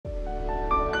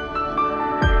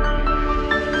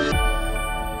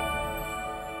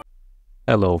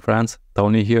Hello friends,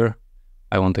 Tony here.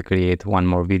 I want to create one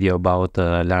more video about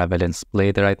Laravel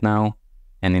Splade right now.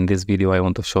 And in this video I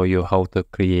want to show you how to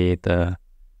create a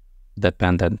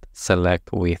dependent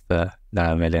select with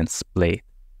Laravel Splade.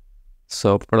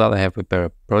 So for that I have prepared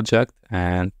a project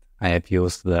and I have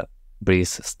used the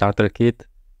Breeze starter kit.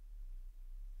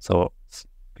 So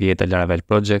create a Laravel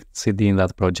project, cd in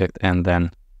that project, and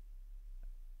then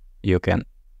you can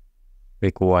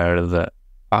require the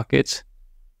package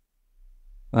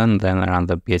and then run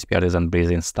the PHP artisan breeze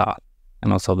install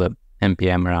and also the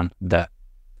npm run dev.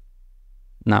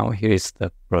 Now here is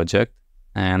the project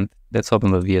and let's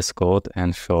open the VS Code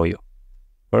and show you.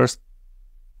 First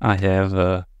I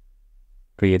have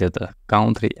created a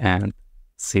country and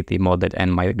city model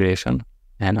and migration,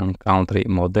 and on country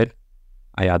model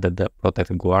I added the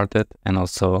protected guarded and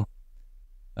also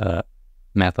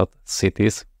method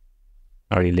cities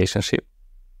a relationship.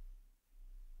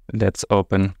 Let's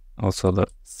open also the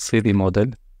city model,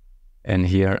 and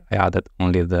here I added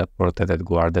only the protected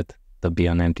guarded to be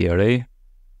an empty array.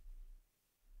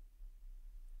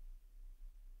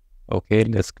 Okay,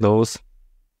 let's close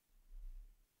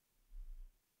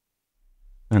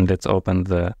and let's open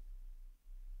the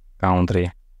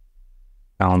countries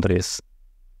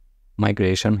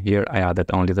migration. Here I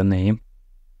added only the name.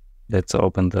 Let's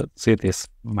open the cities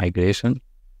migration,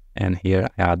 and here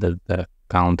I added the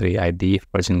country ID,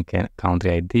 version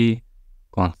country ID,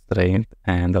 constraint,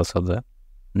 and also the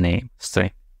name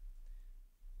string.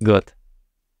 Good.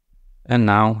 And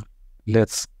now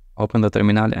let's open the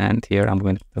terminal, and here I'm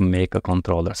going to make a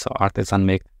controller. So artisan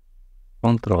make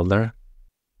controller,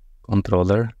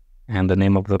 and the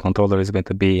name of the controller is going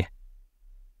to be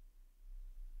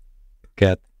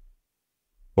get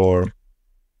for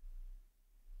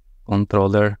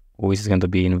controller, which is going to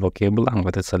be invocable. I'm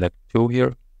going to select 2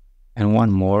 here, and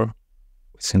one more,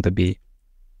 which is going to be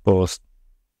post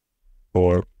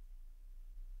for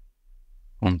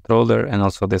controller, and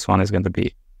also this one is going to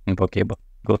be invocable.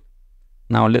 Good.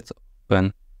 Now let's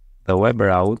open the web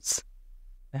routes,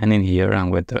 and in here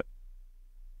I'm going to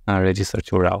register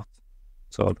 2 routes.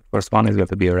 So the first one is going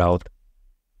to be route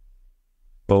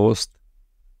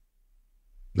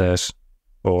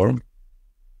post/form,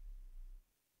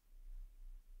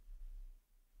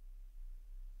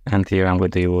 and here I'm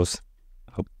going to use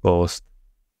a post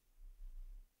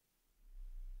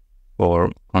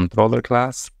for controller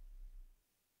class,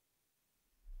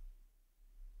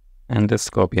 and let's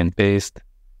copy and paste.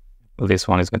 This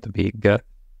one is going to be get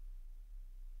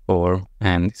for,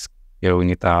 and here we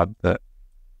need to add the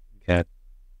get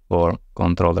for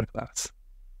controller class.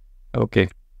 Okay,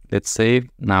 let's save.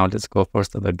 Now let's go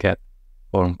first to the get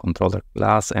for controller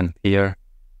class, and here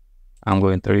I'm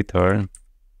going to return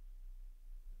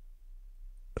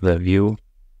the view,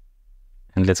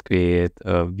 and let's create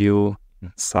a view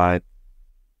inside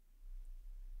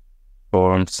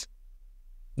forms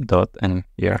dot, and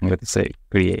here I'm going to say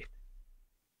create.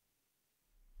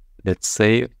 Let's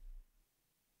save,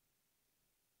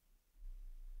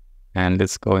 and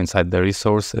let's go inside the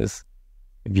resources,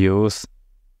 views,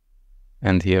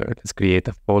 and here let's create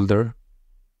a folder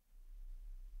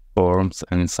forms,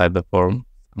 and inside the form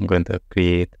I'm going to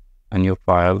create a new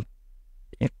file,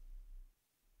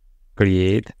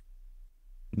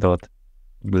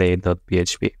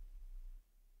 create.blade.php,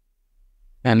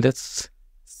 and let's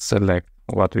select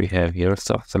what we have here.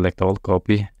 So select all,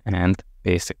 copy and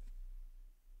paste it.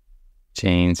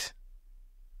 Change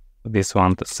this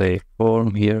one to say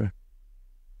form here,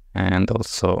 and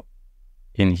also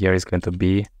in here is going to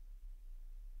be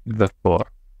the form.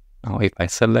 Now if I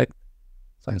select,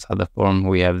 so inside the form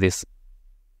we have this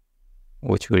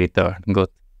which we return. Good.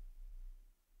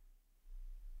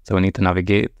 So we need to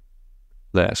navigate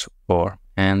 /form,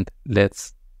 and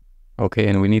let's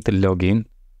and we need to log in,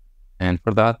 and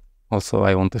for that also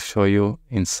I want to show you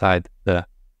inside the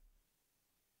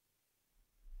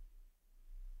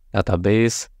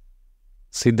database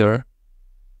CIDR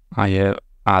I have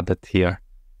added here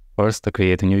first to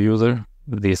create a new user,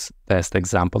 this test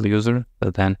example user,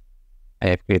 but then I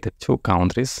have created 2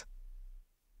 countries.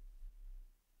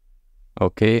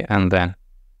 Okay, and then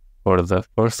for the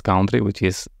first country, which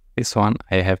is this one,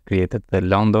 I have created the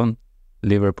London,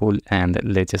 Liverpool, and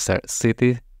Leicester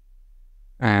city,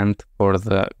 and for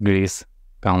the Greece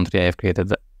country I have created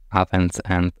the Athens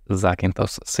and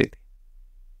Zakynthos city.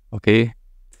 Okay,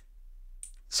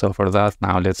 so for that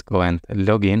now let's go and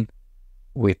log in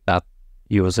with that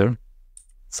user.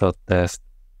 So test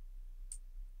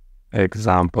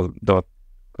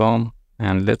example.com,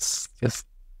 and let's just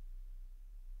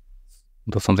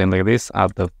do something like this,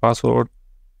 add the password,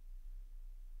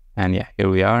 and yeah, here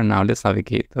we are. Now let's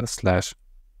navigate to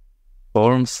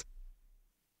forms.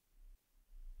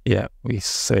 Yeah, we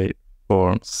say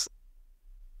forms.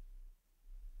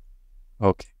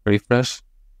 Okay, refresh.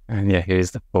 And yeah, here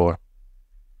is the form.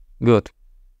 Good.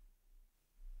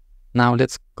 Now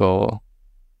let's go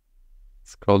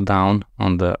scroll down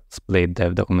on the Splade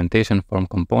dev documentation form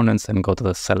components and go to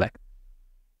the select.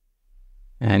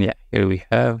 And yeah, here we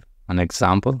have an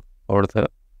example for the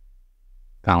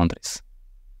countries.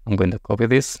 I'm going to copy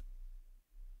this.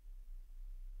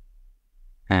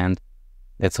 And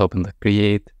let's open the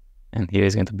create. And here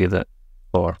is going to be the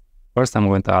form. First, I'm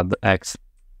going to add the X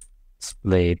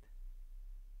Splade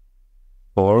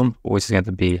form, which is going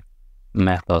to be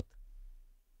method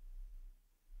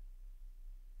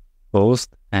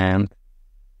post and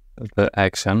the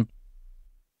action.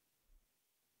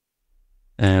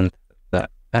 And the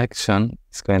action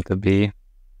is going to be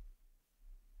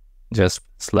just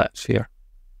slash here.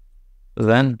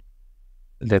 Then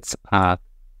let's add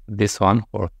this one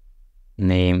for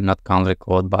name, not country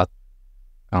code, but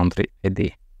country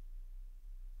ID.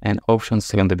 And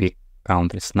options are going to be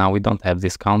countries. Now we don't have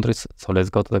these countries, so let's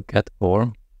go to the get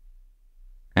form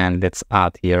and let's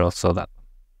add here also that.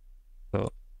 So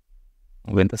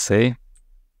I'm going to say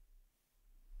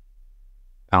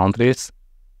countries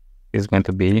is going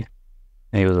to be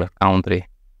user country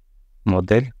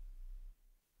model,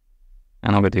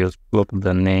 and I'm going to use loop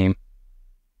the name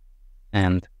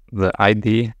and the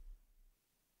ID,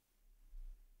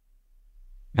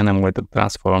 and I'm going to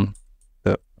transform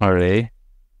the array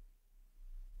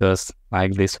just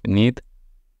like this we need.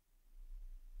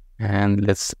 And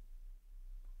let's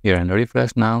here and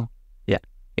refresh now. Yeah,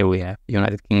 here we have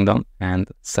United Kingdom and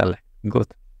select. Good.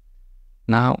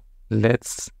 Now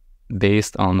let's,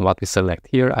 based on what we select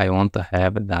here, I want to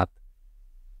have that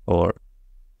for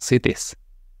cities.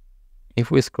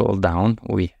 If we scroll down,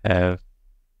 we have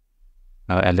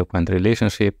an eloquent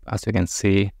relationship, as you can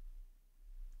see.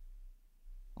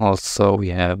 Also, we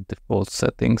have default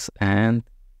settings, and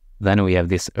then we have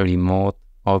this remote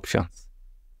options.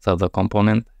 So the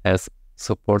component has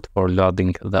support for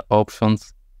loading the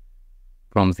options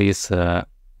from this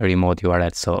remote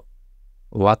URL. So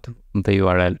what the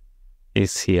URL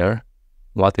is here,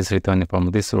 what is returning from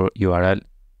this URL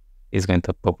is going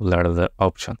to populate the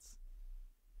options.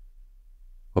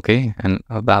 Okay, and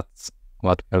that's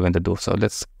what we're going to do. So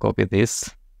let's copy this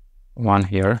one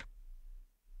here.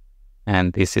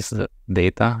 And this is the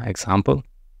data example.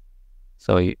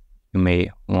 So you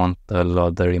may want to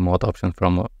load the remote option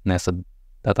from a nested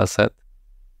dataset,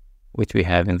 which we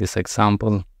have in this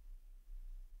example.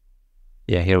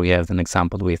 Yeah, here we have an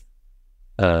example with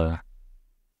a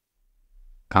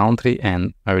country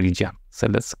and a region. So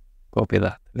let's copy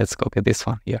that. Let's copy this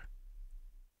one here.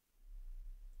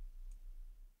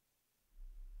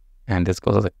 And let's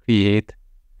go to the create.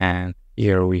 And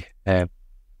here we have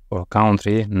for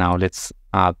country. Now let's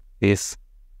add this,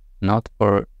 not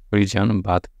for region,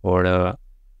 but for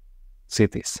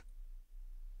cities.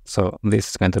 So this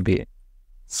is going to be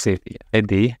city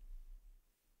ID.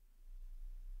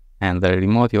 And the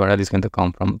remote URL is going to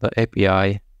come from the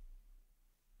API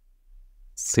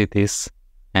cities.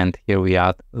 And here we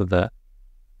add the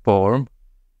form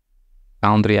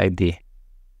country ID.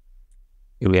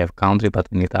 Here we have country, but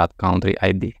we need to add country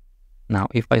ID. Now,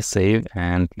 if I save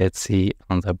and let's see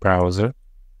on the browser,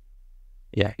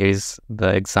 yeah, here's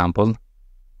the example.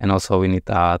 And also we need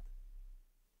to add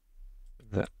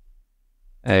the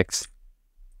X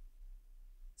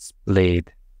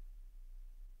Splade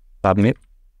submit.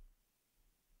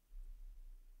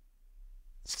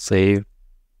 Save.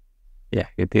 Yeah,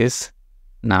 it is.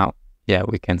 Now, yeah,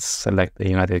 we can select the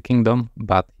United Kingdom,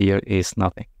 but here is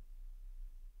nothing.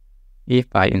 If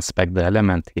I inspect the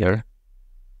element here,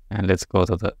 and let's go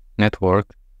to the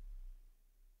network,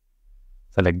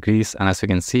 select Greece, and as you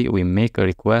can see, we make a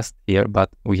request here, but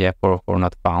we have 404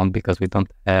 not found because we don't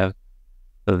have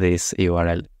this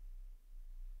URL.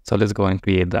 So let's go and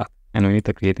create that. And we need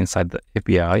to create inside the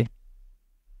API,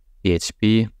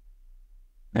 PHP,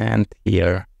 and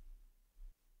here,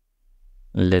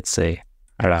 let's say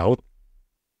route,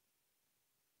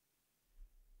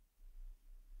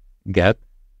 get,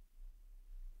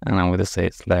 and I'm going to say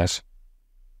slash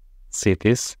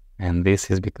cities, and this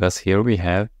is because here we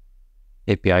have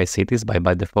API cities.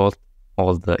 By default,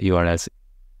 all the URLs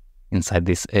inside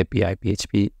this API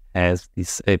PHP has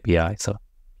this API. So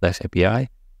slash API,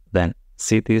 then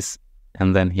cities,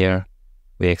 and then here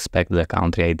we expect the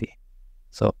country ID.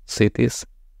 So cities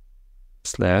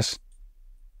slash,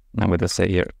 I'm going to say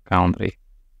here country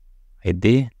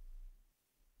ID,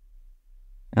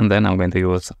 and then I'm going to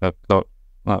use a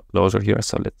closure here.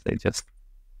 So let's say just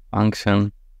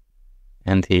function,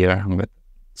 and here I'm going to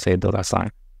say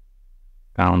 $,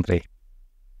 country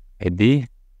ID.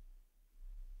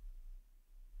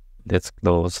 Let's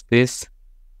close this,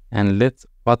 and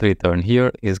what return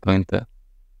here is going to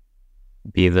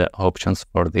be the options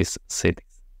for this city.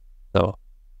 So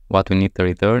what we need to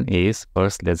return is,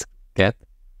 first let's get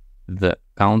the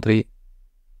country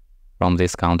from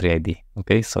this country ID.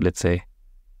 Okay, so let's say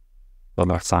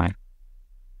 $,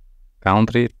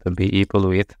 country to be equal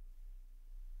with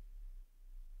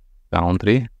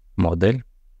country model,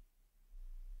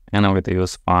 and I'm going to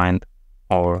use find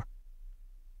or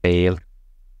fail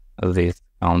this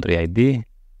country ID,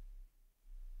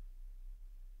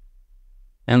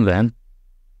 and then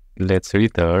let's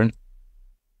return.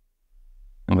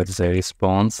 I'm going to say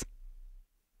response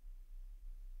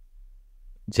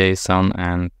JSON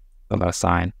and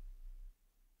 $,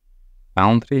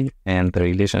 country and the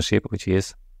relationship, which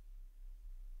is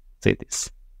cities.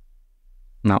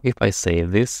 Now if I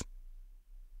save this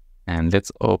and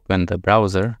let's open the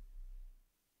browser,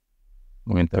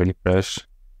 I'm going to refresh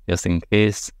just in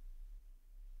case,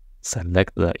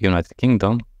 select the United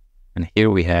Kingdom, and here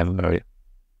we have a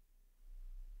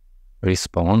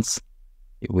response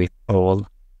with all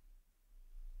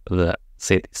the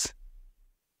cities.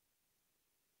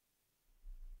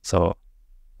 So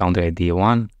country ID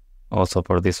 1, also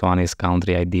for this one is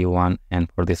country ID 1,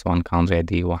 and for this one country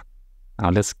ID 1. Now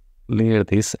let's clear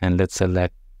this and let's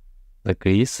select the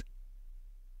Greece,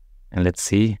 and let's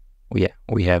see,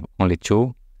 we have only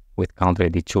 2 with country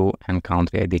ID 2 and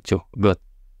country ID 2. Good.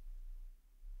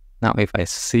 Now if I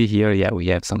see here, yeah, we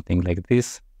have something like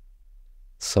this.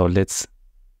 So let's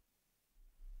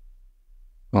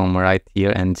come right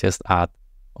here and just add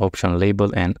option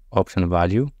label and option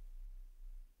value.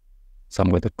 So I'm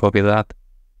going to copy that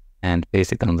and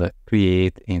paste it on the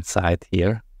create inside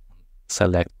here.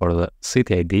 Select for the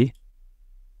city ID.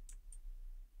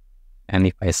 And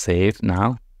if I save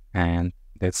now, and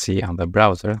let's see on the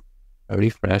browser,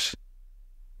 refresh,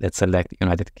 let's select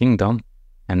United Kingdom.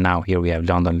 And now here we have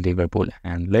London, Liverpool,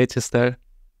 and Leicester.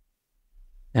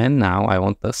 And now I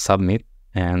want to submit,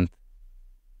 and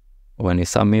when you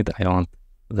submit, I want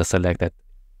the selected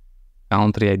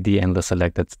country ID and the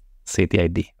selected city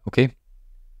ID. Okay.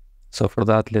 So for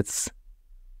that, let's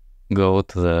go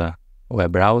to the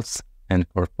web browse, and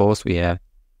for post we have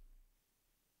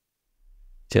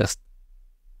just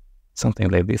something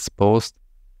like this, post,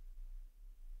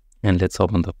 and let's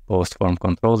open the post form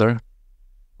controller,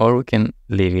 or we can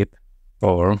leave it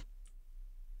form,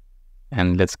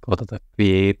 and let's go to the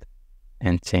create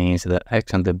and change the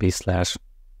action to be /forms.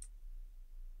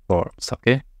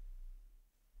 Okay.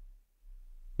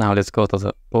 Now let's go to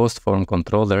the post form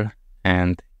controller,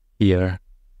 and here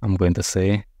I'm going to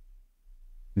say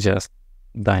just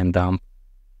dump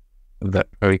the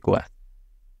request,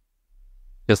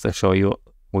 just to show you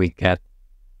we get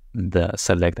the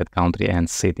selected country and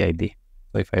city ID.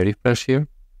 So if I refresh here,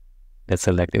 let's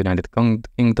select United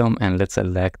Kingdom and let's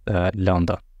select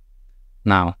London.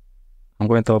 Now I'm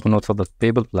going to open also the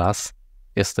table plus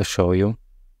just to show you.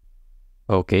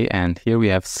 Okay, and here we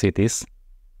have cities.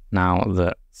 Now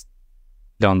the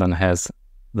London has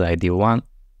the ID 1,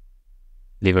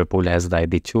 Liverpool has the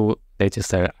ID 2,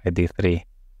 Leicester ID 3,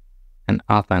 and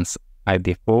Athens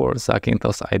ID 4,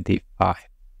 Zakynthos ID 5.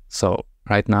 So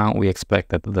right now we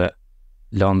expected the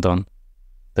London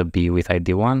to be with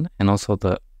ID 1 and also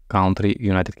the country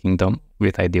United Kingdom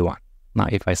with ID 1. Now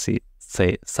if I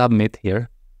say submit here,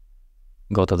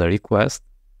 go to the request,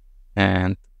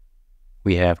 and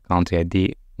we have country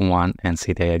ID 1 and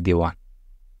city ID 1.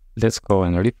 Let's go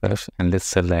and refresh, and let's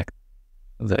select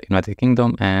the United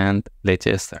Kingdom and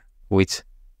Leicester, which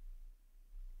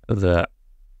the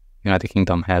United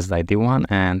Kingdom has the ID 1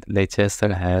 and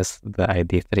Leicester has the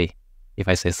ID 3. If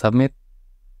I say submit,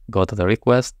 go to the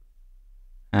request,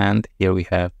 and here we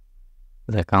have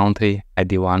the country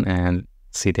ID 1 and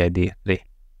city ID 3.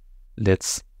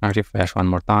 Let's refresh one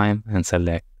more time and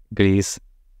select Greece,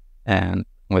 and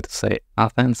I'm going to say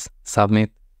Athens,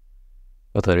 submit,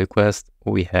 go to the request.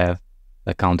 We have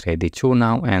the country ID 2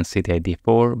 now and city ID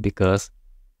 4 because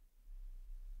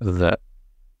the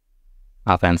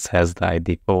Athens has the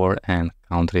ID 4 and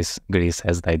countries Greece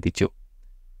has the ID 2.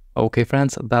 Okay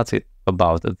friends, that's it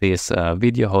about this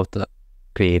video, how to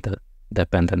create a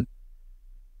dependent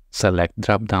select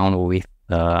dropdown with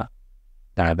the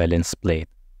Laravel Splade.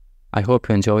 I hope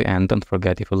you enjoy, and don't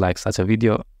forget, if you like such a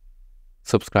video,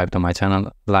 subscribe to my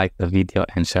channel, like the video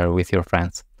and share with your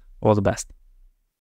friends. All the best.